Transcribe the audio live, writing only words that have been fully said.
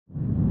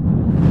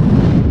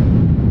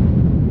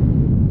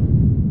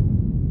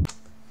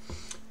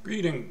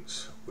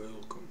Greetings,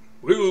 welcome.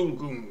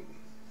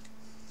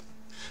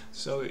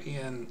 So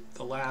in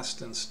the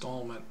last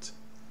installment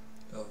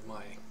of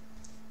my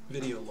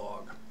video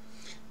log,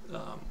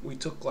 we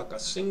took like a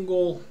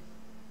single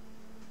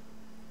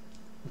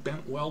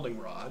bent welding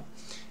rod,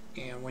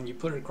 and when you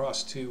put it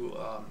across two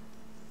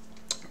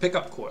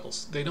pickup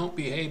coils, they don't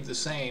behave the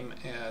same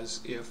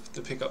as if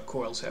the pickup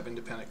coils have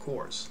independent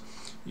cores.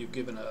 You've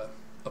given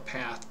a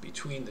path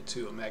between the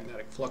two, a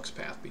magnetic flux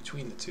path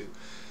between the two.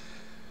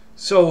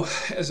 So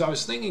as I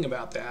was thinking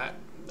about that,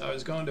 I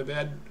was going to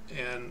bed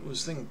and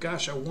was thinking,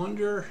 gosh, I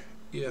wonder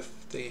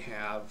if they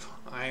have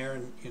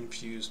iron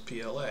infused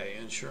PLA,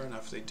 and sure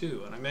enough they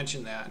do. And I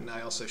mentioned that, and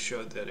I also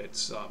showed that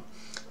it's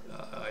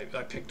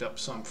I picked up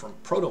some from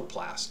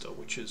Protoplasta,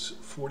 which is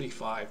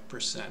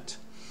 45%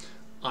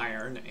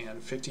 iron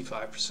and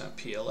 55%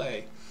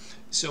 PLA.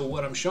 So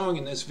what I'm showing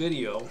in this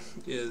video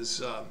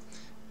is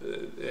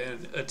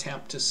an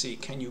attempt to see,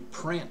 can you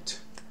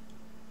print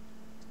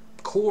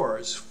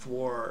cores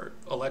for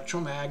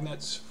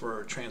electromagnets,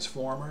 for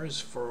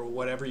transformers, for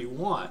whatever you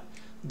want,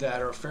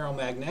 that are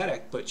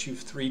ferromagnetic, but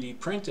you've 3D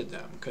printed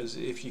them? Because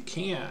if you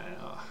can,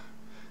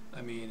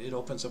 I mean, it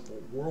opens up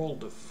a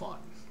world of fun.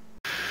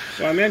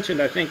 So I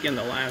mentioned, I think in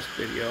the last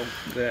video,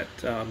 that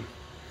I'm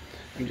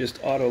just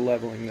auto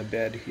leveling the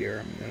bed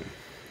here,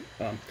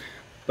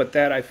 but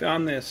that I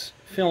found this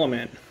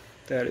filament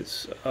that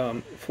is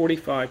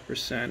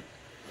 45%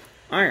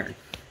 iron,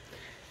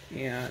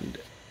 and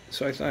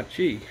so I thought,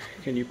 gee,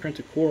 can you print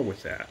a core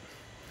with that?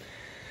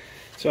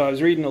 So I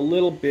was reading a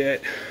little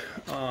bit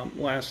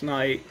last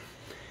night,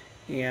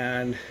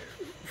 and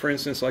for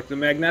instance, like the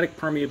magnetic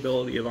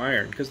permeability of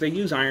iron, because they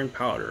use iron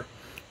powder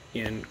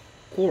in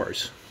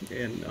cores,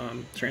 in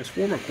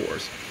transformer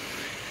cores,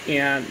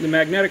 and the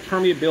magnetic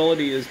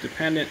permeability is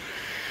dependent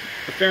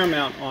a fair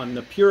amount on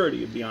the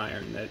purity of the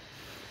iron. That,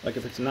 like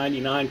if it's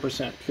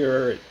 99%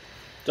 pure, it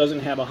doesn't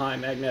have a high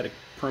magnetic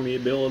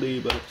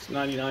permeability, but if it's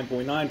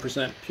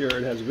 99.9% pure,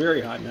 it has very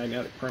high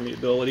magnetic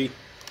permeability.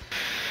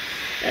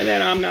 And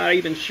then I'm not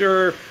even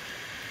sure,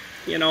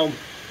 you know,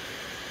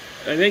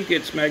 I think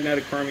it's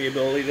magnetic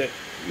permeability that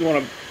you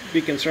want to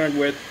be concerned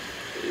with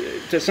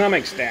to some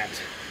extent.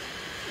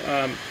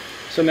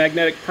 So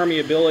magnetic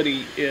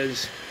permeability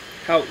is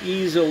how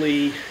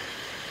easily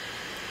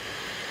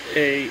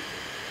a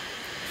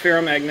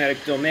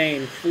ferromagnetic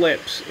domain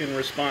flips in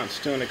response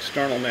to an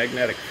external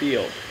magnetic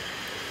field.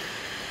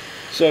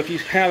 So if you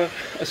have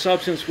a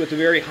substance with a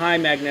very high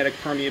magnetic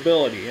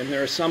permeability, and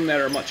there are some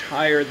that are much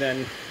higher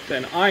than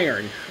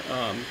iron,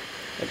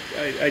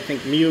 I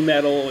think mu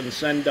metal and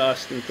sen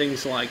dust and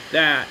things like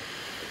that,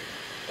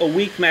 a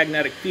weak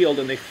magnetic field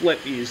and they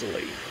flip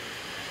easily.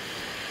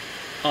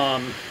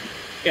 And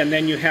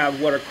then you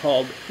have what are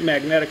called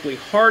magnetically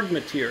hard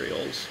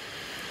materials,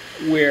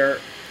 where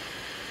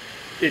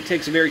it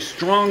takes a very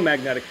strong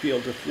magnetic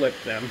field to flip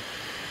them.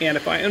 And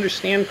if I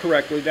understand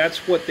correctly,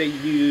 that's what they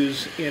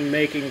use in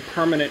making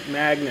permanent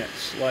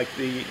magnets, like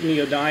the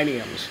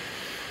neodymiums.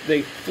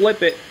 They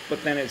flip it,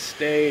 but then it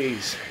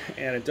stays,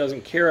 and it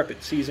doesn't care if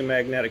it sees a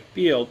magnetic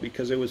field,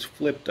 because it was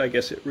flipped, I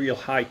guess, at real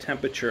high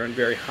temperature and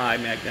very high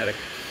magnetic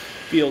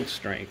field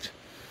strength.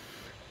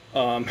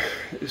 So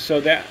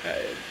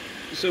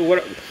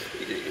what,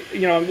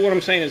 you know, what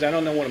I'm saying is, I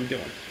don't know what I'm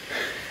doing.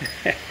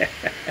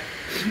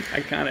 I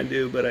kind of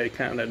do, but I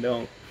kind of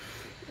don't.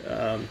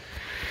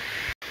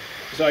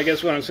 So I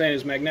guess what I'm saying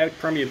is magnetic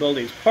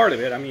permeability is part of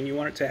it. I mean, you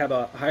want it to have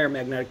a higher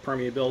magnetic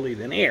permeability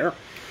than air,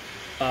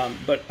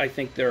 but I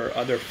think there are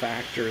other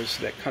factors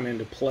that come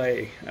into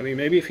play. I mean,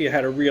 maybe if you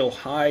had a real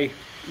high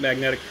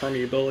magnetic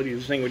permeability,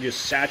 the thing would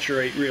just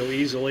saturate real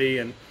easily,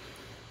 and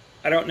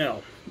I don't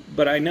know.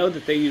 But I know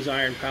that they use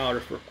iron powder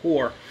for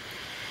core,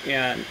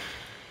 and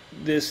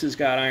this has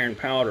got iron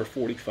powder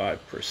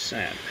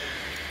 45%.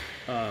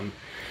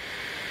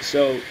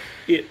 So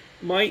it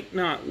might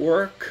not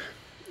work,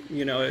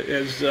 you know,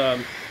 as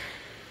the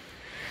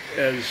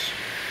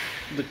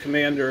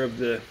commander of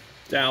the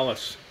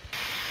Dallas,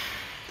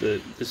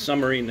 the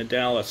submarine, the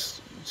Dallas,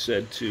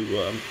 said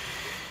to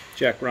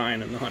Jack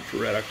Ryan in The Hunt for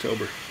Red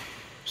October,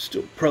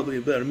 still probably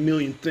about a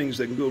million things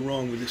that can go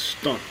wrong with this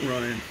stunt,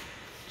 Ryan.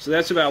 So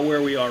that's about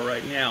where we are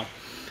right now.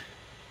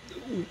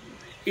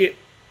 It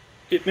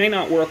may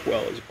not work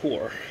well as a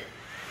core,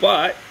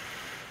 but,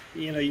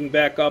 you know, you can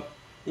back up,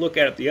 look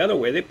at it the other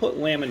way. They put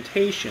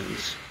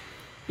lamentations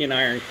in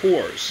iron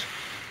cores.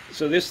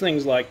 So this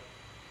thing's like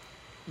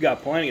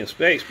got plenty of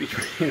space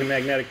between the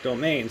magnetic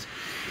domains.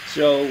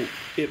 So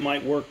it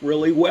might work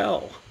really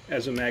well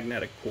as a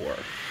magnetic core.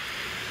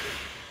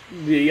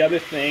 The other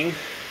thing,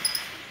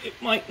 it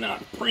might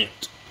not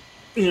print.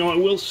 You know, I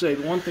will say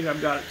the one thing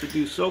I've got it to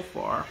do so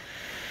far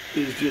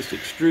is just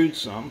extrude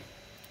some.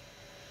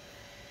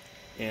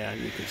 And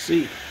you can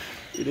see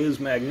it is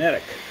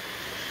magnetic.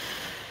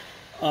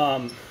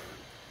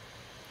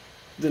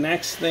 The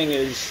next thing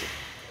is,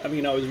 I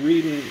mean, I was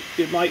reading,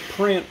 it might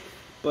print,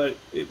 but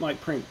it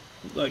might print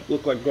like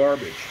look like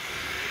garbage.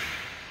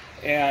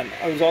 And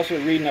I was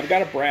also reading, I've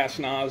got a brass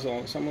nozzle,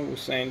 and someone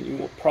was saying you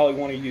will probably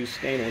want to use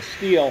stainless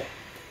steel.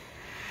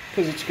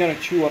 because it's going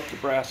to chew up the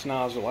brass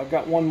nozzle. I've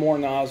got one more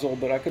nozzle,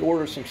 but I could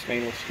order some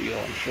stainless steel.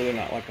 I'm sure they're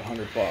not like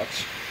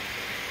 $100.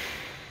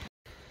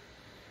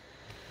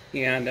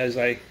 And as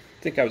I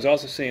think I was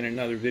also saying in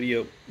another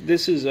video,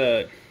 this is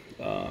a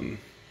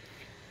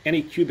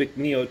Anycubic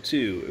Neo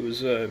 2. It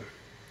was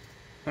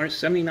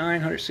 179,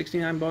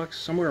 169 bucks,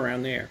 somewhere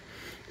around there.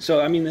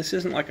 So I mean, this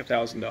isn't like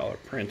 $1,000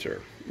 printer,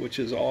 which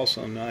is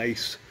also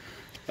nice,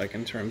 like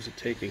in terms of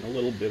taking a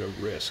little bit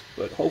of risk.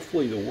 But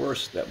hopefully the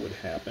worst that would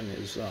happen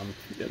is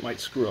it might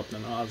screw up the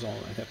nozzle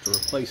and I'd have to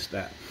replace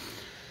that.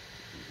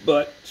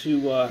 But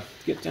to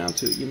get down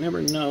to it, you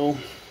never know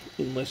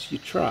unless you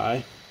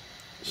try.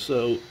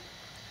 So,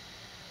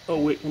 oh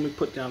wait, let me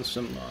put down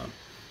some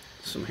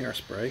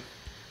hairspray.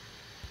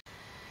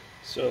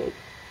 So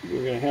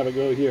we're going to have a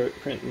go here at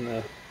printing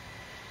the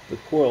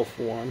coil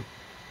form.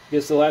 I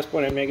guess the last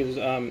point I make is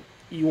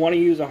you want to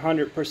use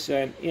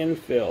 100%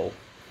 infill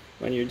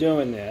when you're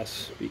doing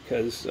this,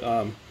 because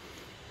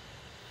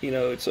you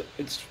know, it's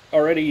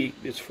already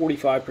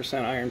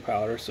 45% iron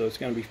powder, so it's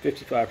going to be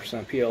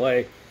 55%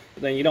 PLA.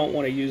 But then you don't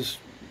want to use,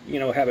 you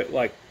know, have it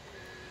like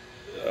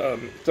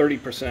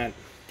 30%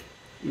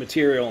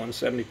 material and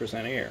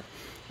 70% air.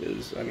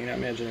 Because, I mean, I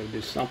imagine it would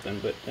do something,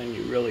 but then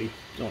you really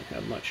don't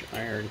have much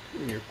iron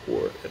in your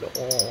core at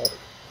all.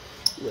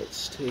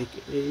 Let's take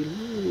a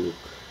look.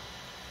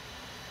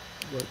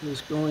 What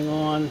is going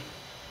on?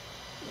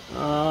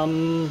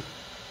 I'm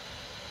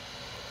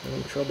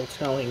having trouble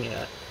telling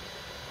yet.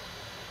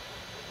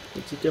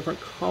 It's a different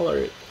color.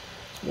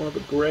 It's more of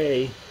a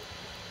gray.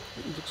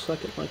 It looks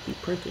like it might be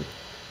printing.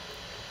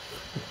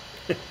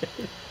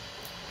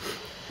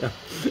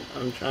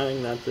 I'm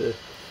trying not to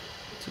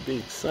be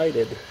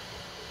excited.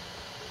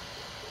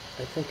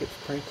 I think it's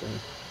printing.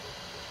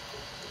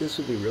 This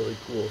would be really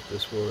cool if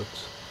this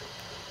works.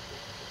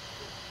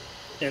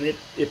 And if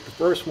the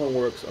first one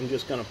works, I'm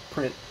just going to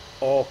print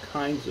all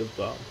kinds of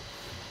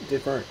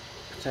different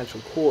potential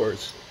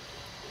cores,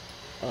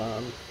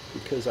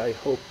 because I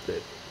hope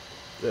that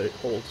it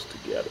holds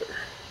together.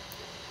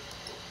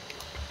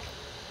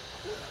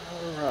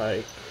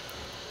 Alright.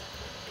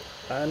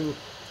 I'm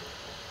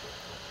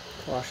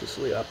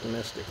cautiously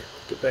optimistic.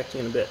 Get back to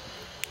you in a bit.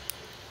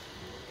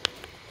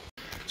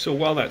 So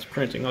while that's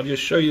printing, I'll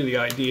just show you the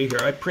idea here.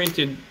 I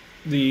printed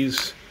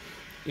these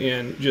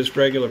in just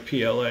regular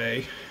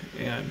PLA,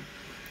 and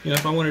you know,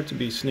 if I wanted to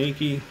be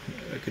sneaky,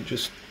 I could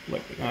just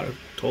like not have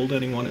told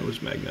anyone it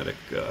was magnetic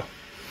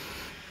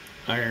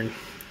iron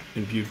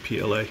imbued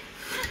PLA.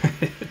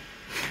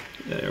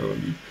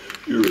 Everyone,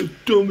 you're a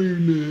dummy,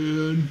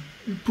 man.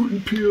 You're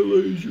putting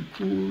PLA as your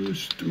core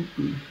is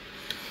stupid.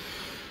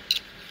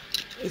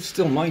 It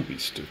still might be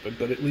stupid,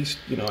 but at least,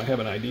 you know, I have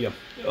an idea.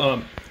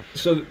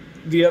 So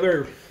the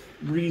other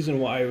reason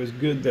why it was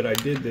good that I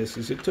did this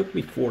is it took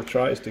me 4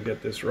 tries to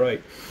get this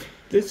right.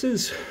 This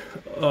is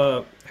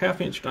a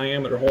 1/2-inch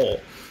diameter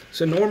hole.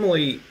 So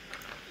normally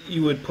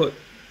you would put,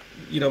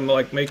 you know,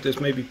 like make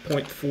this maybe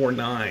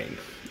 0.49,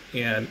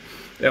 and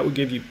that would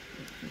give you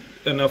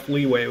enough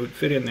leeway. It would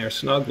fit in there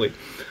snugly.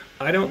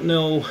 I don't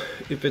know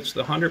if it's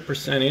the 100%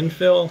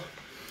 infill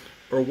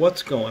or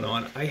what's going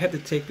on. I had to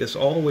take this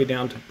all the way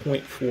down to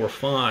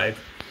 0.45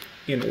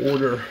 in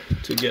order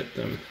to get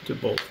them to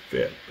both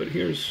fit. But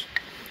here's,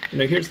 you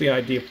know, here's the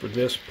idea for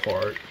this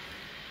part.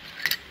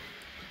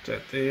 Put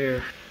that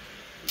there,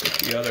 put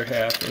the other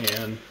half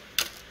in,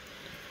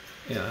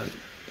 and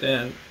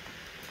then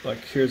like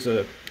here's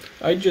a,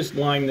 I just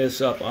lined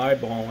this up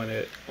eyeballing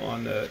it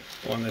on the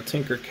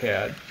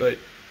Tinkercad, but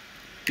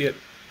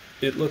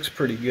it looks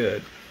pretty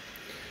good.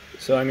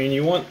 So I mean,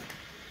 you want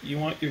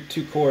your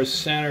 2 cores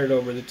centered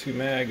over the 2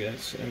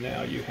 magnets, and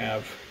now you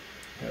have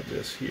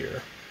this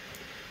here.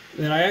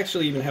 And I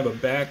actually even have a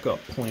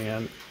backup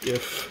plan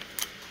if,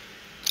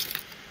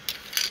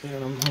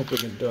 and I'm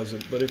hoping it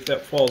doesn't, but if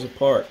that falls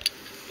apart,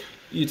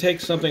 you take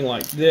something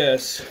like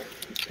this,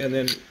 and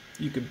then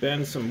you could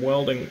bend some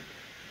welding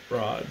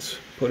rods,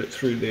 put it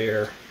through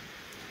there,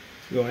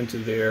 go into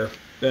there,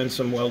 bend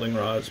some welding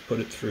rods, put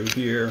it through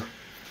here,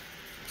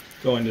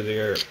 go into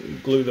there,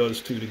 glue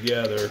those 2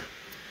 together,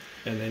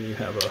 and then you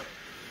have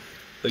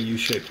a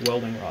U-shaped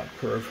welding rod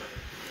curve.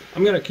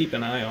 I'm going to keep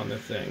an eye on the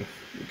thing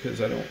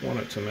because I don't want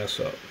it to mess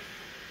up.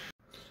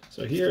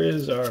 So here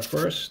is our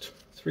first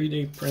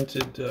 3D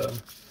printed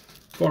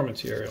core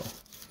material.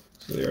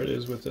 So there it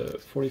is with a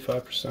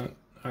 45%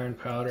 iron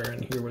powder,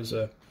 and here was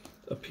a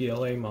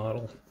PLA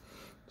model.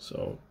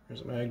 So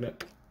here's a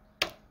magnet.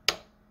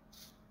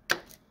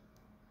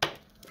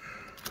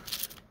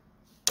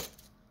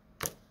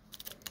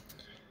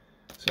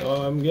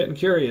 So I'm getting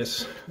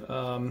curious.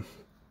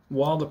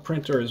 While the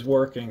printer is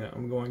working,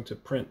 I'm going to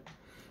print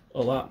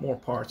a lot more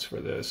parts for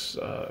this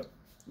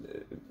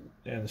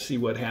and see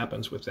what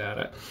happens with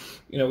that.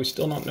 You know, we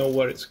still don't know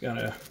what it's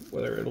gonna,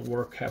 whether it'll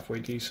work halfway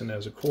decent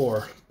as a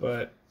core,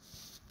 but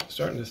I'm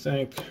starting to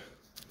think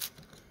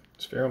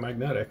it's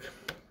ferromagnetic.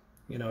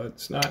 You know,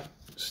 it's not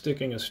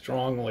sticking as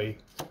strongly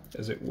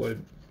as it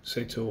would,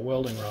 say, to a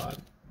welding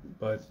rod,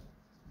 but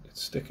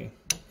it's sticking.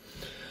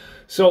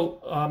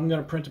 So I'm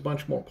going to print a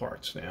bunch more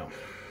parts now.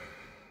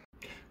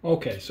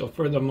 Okay, so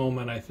for the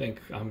moment, I think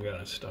I'm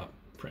gonna stop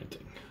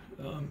printing.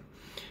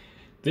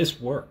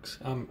 This works.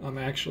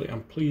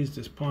 I'm pleased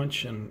as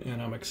punch,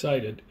 and I'm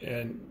excited.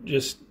 And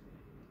just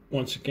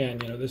once again,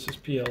 you know, this is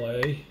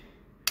PLA.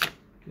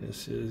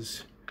 This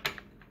is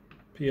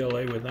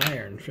PLA with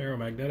iron,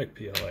 ferromagnetic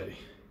PLA.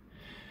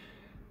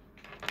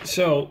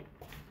 So,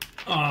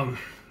 and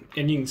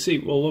you can see,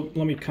 well,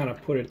 let me kind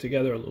of put it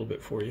together a little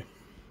bit for you.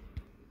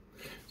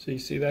 So you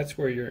see, that's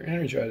where your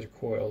energizer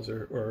coils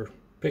or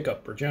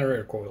pickup or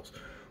generator coils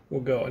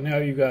will go. And now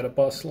you've got a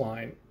bus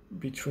line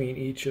between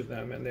each of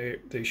them, and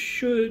they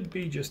should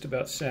be just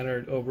about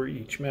centered over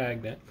each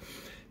magnet.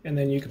 And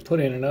then you can put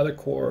in another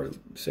core.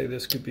 Say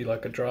this could be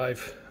like a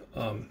drive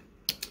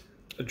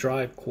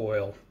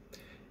coil.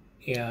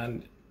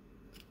 And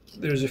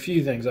there's a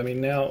few things. I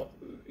mean, now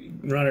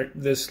run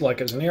this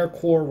like as an air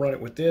core, run it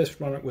with this,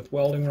 run it with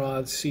welding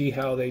rods, see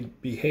how they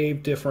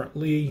behave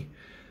differently.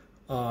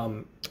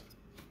 So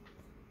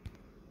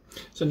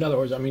in other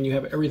words, I mean, you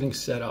have everything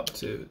set up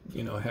to,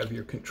 you know, have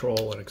your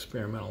control and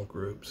experimental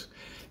groups.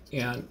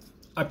 And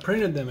I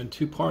printed them in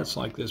two parts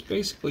like this,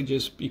 basically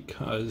just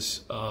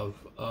because of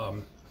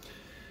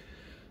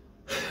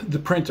the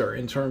printer,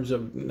 in terms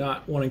of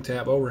not wanting to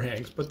have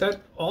overhangs. But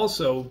that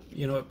also,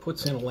 you know, it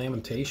puts in a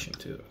lamentation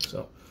to it.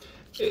 So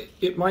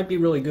it might be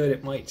really good,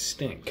 it might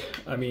stink.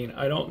 I mean,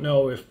 I don't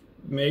know if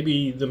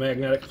maybe the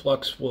magnetic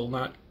flux will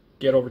not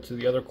get over to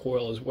the other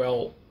coil as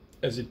well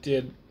as it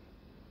did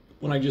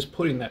when I just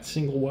put in that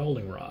single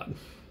welding rod.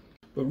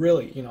 But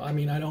really, you know, I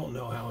mean, I don't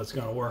know how it's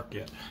going to work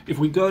yet. If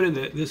we go to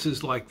this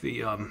is like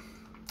the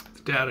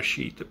data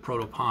sheet that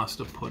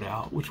Protopasta put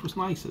out, which was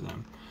nice of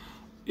them.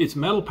 It's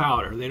metal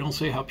powder. They don't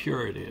say how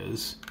pure it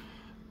is.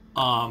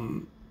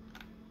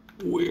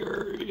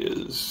 Where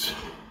is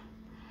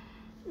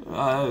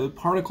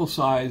particle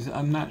size?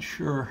 I'm not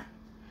sure.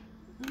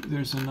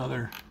 There's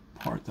another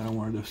part that I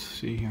wanted to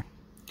see here.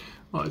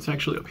 Well, it's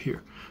actually up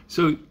here.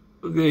 So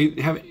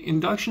they have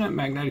induction at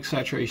magnetic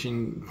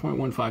saturation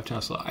 0.15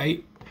 Tesla.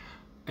 I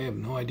have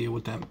no idea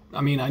what that,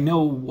 I mean, I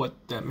know what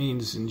that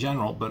means in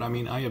general, but I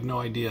mean, I have no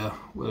idea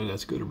whether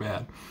that's good or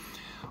bad.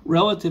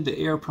 Relative to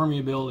air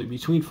permeability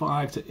between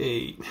 5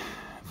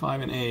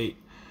 and 8,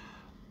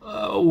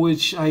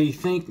 which I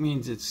think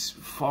means it's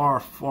far,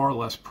 far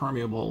less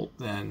permeable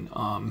than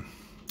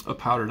a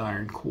powdered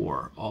iron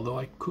core, although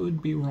I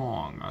could be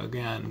wrong.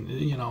 Again,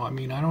 you know, I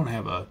mean, I don't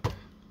have a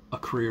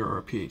career or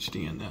a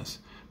PhD in this.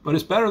 But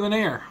it's better than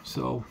air,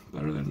 so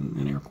better than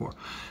an air core.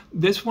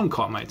 This one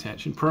caught my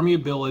attention.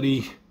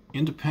 Permeability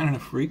independent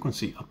of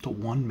frequency up to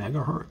 1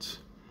 megahertz.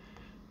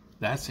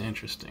 That's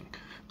interesting.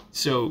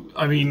 So,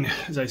 I mean,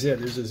 as I said,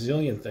 there's a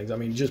zillion things. I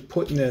mean, just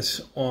putting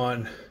this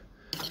on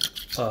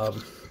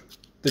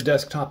the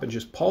desktop and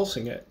just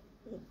pulsing it,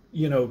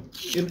 you know,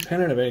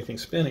 independent of anything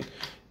spinning,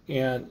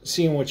 and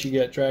seeing what you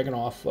get dragging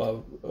off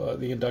of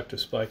the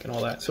inductive spike and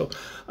all that. So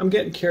I'm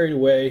getting carried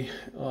away.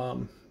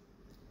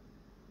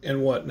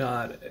 And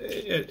whatnot.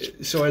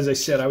 So as I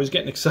said, I was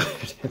getting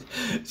excited.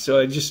 So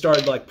I just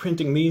started like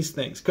printing these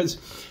things. Because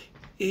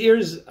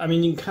here's, I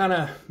mean, you can kind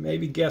of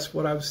maybe guess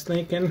what I was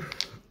thinking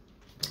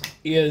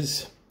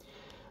is,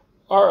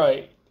 all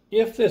right,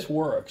 if this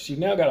works, you've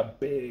now got a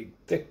big,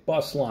 thick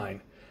bus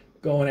line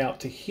going out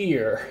to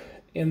here.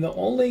 And the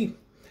only,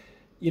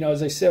 you know,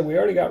 as I said, we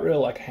already got rid of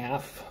like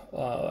half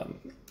or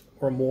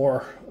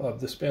more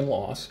of the spin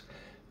loss.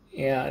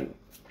 And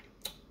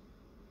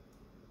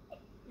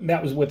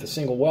that was with a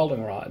single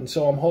welding rod, and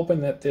so I'm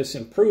hoping that this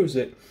improves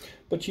it.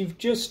 But you've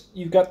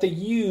got the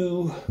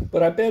U,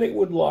 but I bet it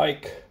would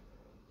like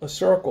a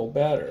circle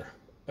better.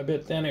 I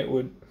bet then it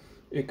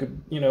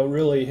could, you know,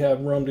 really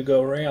have room to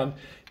go around.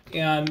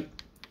 And,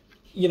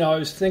 you know, I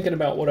was thinking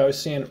about what I was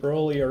saying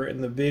earlier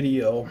in the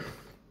video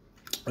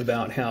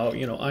about how,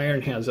 you know,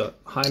 iron has a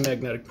high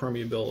magnetic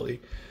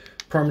permeability.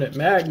 Permanent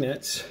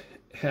magnets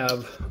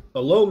have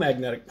a low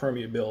magnetic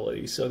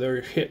permeability, so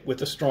they're hit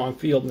with a strong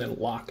field and then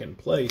lock in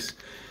place.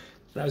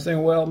 And I was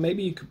thinking, well,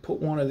 maybe you could put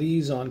one of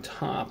these on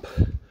top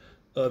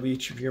of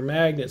each of your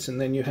magnets, and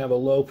then you have a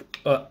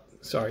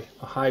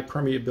high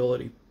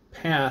permeability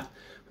path.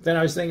 But then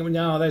I was thinking,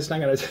 no, that's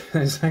not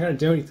gonna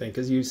do anything,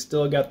 because you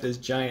still got this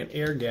giant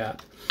air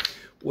gap.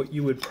 What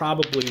you would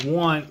probably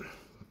want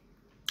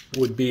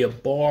would be a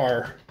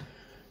bar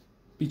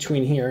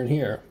between here and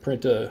here.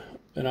 Print an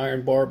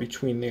iron bar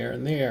between there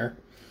and there.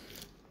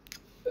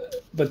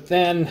 But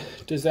then,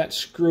 does that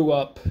screw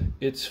up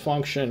its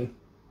function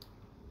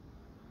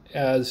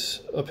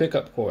as a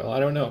pickup coil? I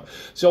don't know.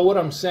 So what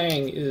I'm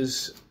saying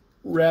is,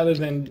 rather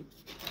than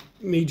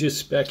me just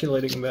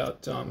speculating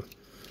about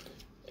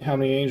how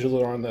many angels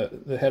are on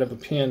the head of a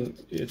pin,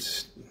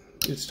 it's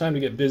time to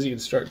get busy and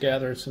start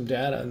gathering some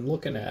data and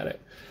looking at it.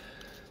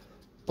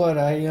 But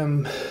I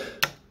am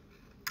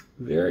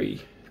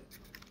very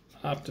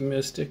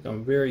optimistic.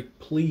 I'm very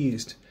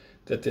pleased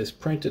that this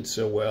printed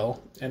so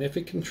well, and if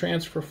it can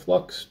transfer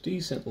flux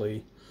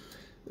decently,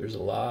 there's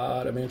a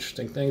lot of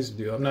interesting things to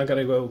do. I'm not going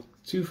to go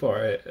too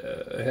far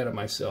ahead of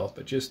myself,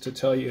 but just to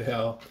tell you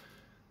how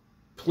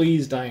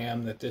pleased I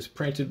am that this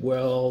printed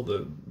well.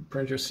 The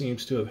printer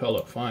seems to have held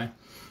up fine.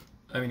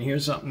 I mean,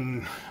 here's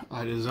something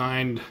I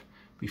designed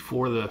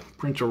before the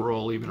printer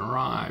roll even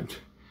arrived.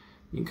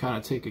 You can kind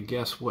of take a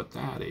guess what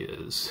that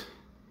is.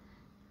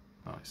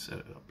 Oh, I set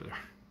it up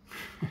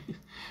there.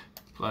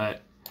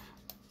 But,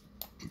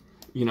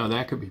 you know,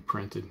 that could be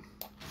printed.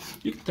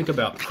 You can think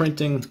about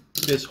printing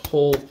this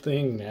whole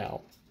thing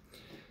now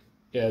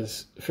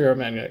as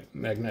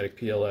ferromagnetic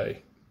PLA.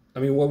 I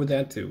mean, what would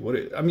that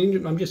do? I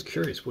mean, I'm just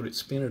curious. Would it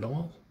spin at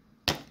all?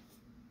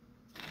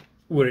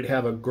 Would it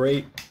have a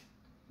great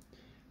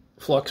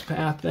flux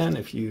path then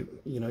if you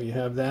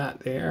have that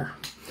there?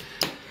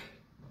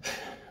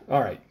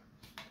 All right,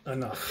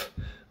 enough.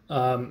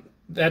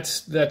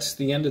 That's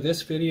the end of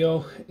this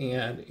video,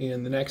 and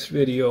in the next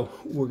video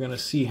we're going to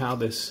see how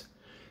this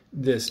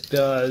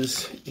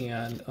does,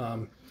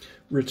 and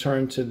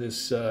return to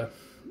this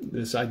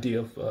this idea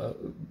of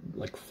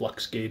like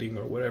flux gating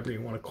or whatever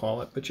you want to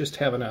call it, but just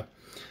having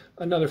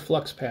another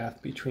flux path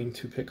between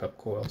two pickup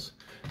coils.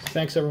 So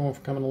thanks everyone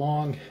for coming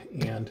along,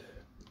 and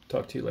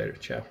talk to you later.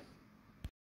 Ciao.